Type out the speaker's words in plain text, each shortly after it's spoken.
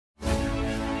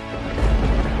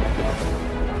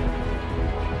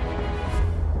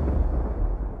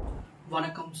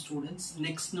வணக்கம் students.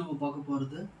 Next நம்ம பார்க்க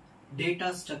போகிறது டேட்டா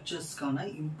ஸ்ட்ரக்சர்ஸ்க்கான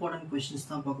இம்பார்ட்டன்ட் கொஷின்ஸ்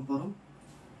தான் பார்க்க போகிறோம்.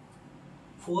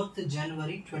 4th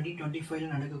January 2025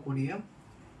 நடக்கக்கூடிய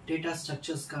டேட்டா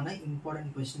ஸ்ட்ரக்சர்ஸ்க்கான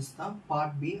இம்பார்ட்டன்ட் கொஷின்ஸ் தான்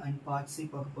part B and part C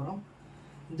பார்க்க போகிறோம்.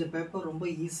 இந்த பேப்பர் ரொம்ப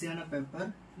ஈஸியான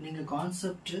பேப்பர். நீங்கள்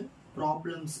கான்செப்ட்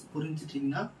ப்ராப்ளம்ஸ்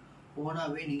புரிஞ்சிட்டிங்கன்னா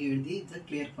ஓனாகவே நீங்கள் எழுதி இதை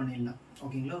கிளியர் பண்ணிடலாம்.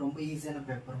 ஓகேங்களா, ரொம்ப ஈஸியான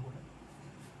பேப்பர் கூட.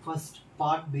 First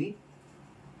part B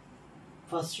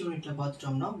first unit la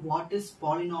paathutomna, what is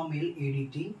polynomial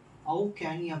ADT? How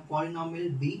can a polynomial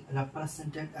be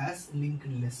represented as linked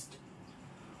list?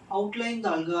 Outline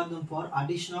the algorithm for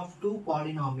addition of two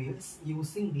polynomials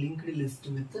using linked list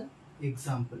with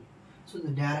example. So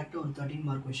the direct or 13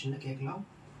 mark question la kekkalam.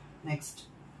 Next,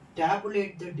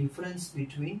 tabulate the difference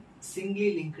between singly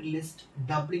linked list,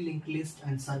 doubly linked list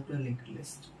and circular linked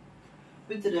list.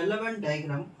 With relevant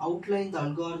diagram, outline the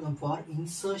algorithm for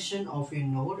insertion of a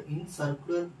node in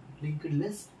circular linked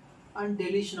list and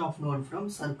deletion of node from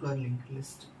circular linked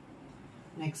list.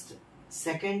 Next,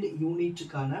 second unit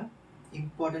kana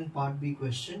important part B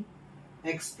question.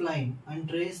 Explain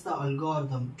and trace the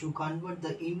algorithm to convert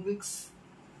the infix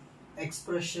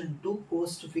expression to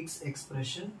postfix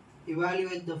expression.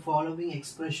 Evaluate the following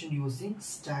expression using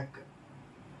stack.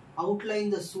 Outline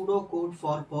the pseudocode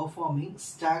for performing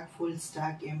stack, full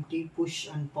stack, empty, push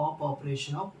and pop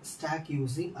operation of stack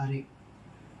using array.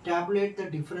 Tabulate the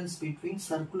difference between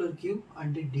circular queue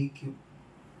and DQ.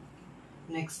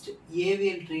 Next,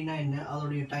 AVL tree na enna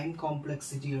adoda time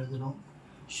complexity eludnom.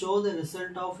 Show the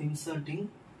result of inserting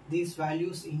these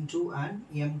values into an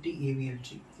empty AVL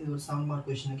tree. Idu or 7 mark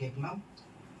question kekkalam.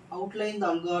 Outline the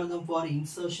algorithm for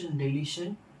insertion and deletion.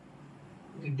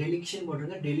 Deletion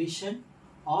போட்டுருங்க, deletion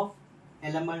of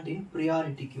element in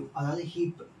priority queue, அதாவது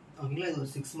heap. ஓகேங்களா, இது ஒரு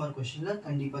 6 mark questionல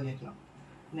கண்டிப்பா கேட்கலாம்.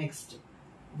 Next,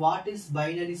 what is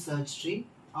binary search tree?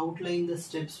 Outline the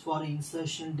steps for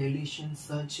insertion, deletion,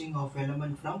 searching of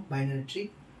element from binary tree.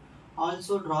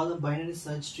 Also draw the binary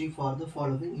search tree for the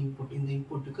following input. இந்த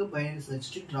inputக்கு binary search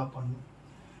tree draw பண்ணணும்.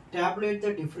 Tabulate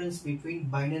the difference between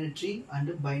binary tree and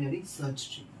binary search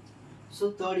tree.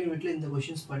 So third unitல இந்த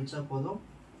questions படிச்சா போதும்.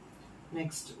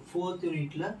 Next, fourth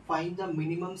unit la find the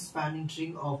minimum spanning tree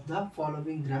of the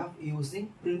following graph using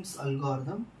Prim's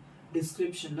algorithm.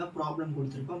 Description la problem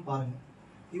கொடுத்திருப்போம் பாருங்க.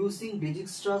 Using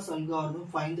Dijkstra's algorithm,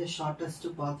 find the shortest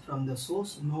path from the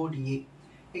source node A.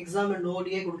 Example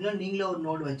node A கொடுக்கல, நீங்களே ஒரு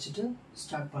node வச்சிட்டு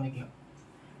start பண்ணிக்கலாம்.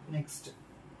 Next,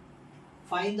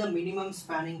 find the minimum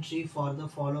spanning tree for the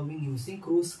following using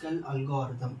Kruskal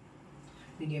algorithm.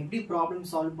 நீங்க எப்படி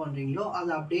problem solve பண்றீங்களோ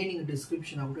அதை அப்படியே நீங்க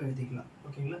டிஸ்கிரிப்ஷனா கூட எழுதிக்கலாம்.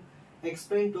 ஓகேங்களா.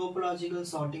 Explain topological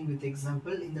sorting with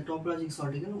example. இந்த topological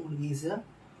sorting உங்களுக்கு ஈஸியா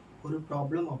ஒரு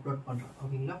ப்ராப்ளம் அப்லோட் பண்றேன்.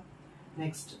 ஓகேங்களா.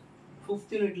 நெக்ஸ்ட்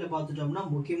 5th யூனிட்ல பார்த்துட்டோம்னா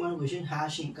முக்கியமான क्वेश्चन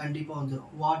ஹேஷிங் கண்டிப்பா வந்துரும்.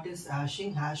 What is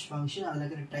hashing, hash function, அதுல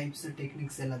இருக்கிற டைப்ஸ்,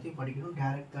 டெக்னிக்ஸ் எல்லாத்தையும் படிக்கணும்.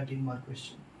 Direct 13 mark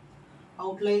question.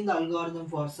 Outline the algorithm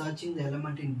for searching the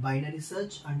element in binary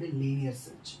search and linear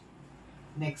search.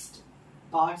 Next,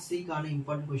 part C கான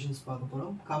important questions பார்க்க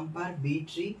போறோம். Compare B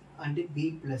tree and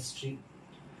B plus tree.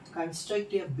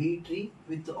 Construct a B tree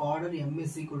with order m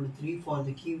is equal to 3 for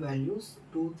the key values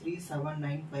 2, 3, 7,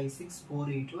 9, 5, 6, 4,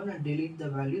 8, 1 and delete the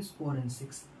values 4 and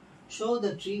 6. Show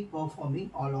the tree performing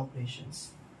all operations.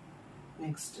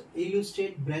 Next,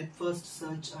 illustrate breadth first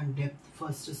search and depth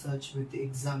first search with the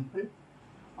example.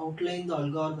 Outline the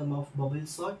algorithm of bubble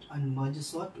sort and merge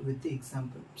sort with the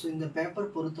example. So in the paper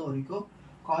பொறுத்த வரைக்கும்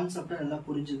கான்செப்டை நல்லா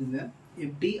புரிஞ்சுக்குங்க,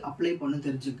 எப்படி apply பண்ண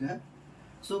தெரிஞ்சுக்க.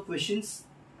 So questions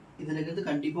இதில் இருக்கிறது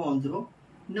கண்டிப்பாக வந்துடும்.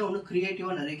 இன்னொன்று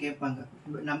க்ரியேட்டிவாக நிறைய கேட்பாங்க,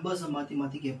 நம்பர்ஸை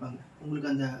மாற்றி கேட்பாங்க. உங்களுக்கு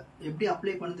அந்த எப்படி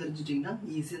அப்ளை பண்ண தெரிஞ்சிட்டிங்கன்னா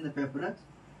ஈஸியாக இந்த பேப்பரை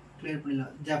கிளியர்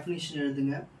பண்ணிடலாம். டெஃபினிஷன்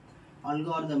எழுதுங்க,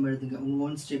 அல்காரிதம் எழுதுங்க, உங்கள்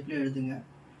ஓன் ஸ்டெப்லேயே எழுதுங்க,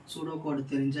 சூடோ கோடு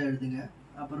தெரிஞ்சால் எழுதுங்க,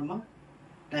 அப்புறமா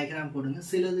டயக்ராம் போடுங்க.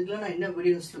 சிலதுக்கெலாம் நான் என்ன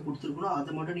வீடியோஸில் கொடுத்துருக்கணும்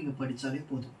அதை மட்டும் நீங்கள் படித்தாலே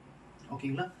போதும்.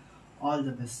 ஓகேங்களா. All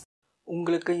the best.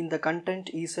 உங்களுக்கு இந்த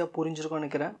கண்டென்ட் ஈஸியாக புரிஞ்சிருக்கும்னு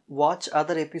நினைக்கிறேன். வாட்ச்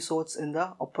அதர் எபிசோட்ஸ் இன்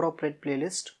த appropriate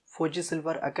playlist. Fuji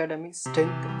Silver Academy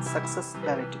Strength Success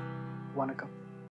Clarity. வணக்கம்.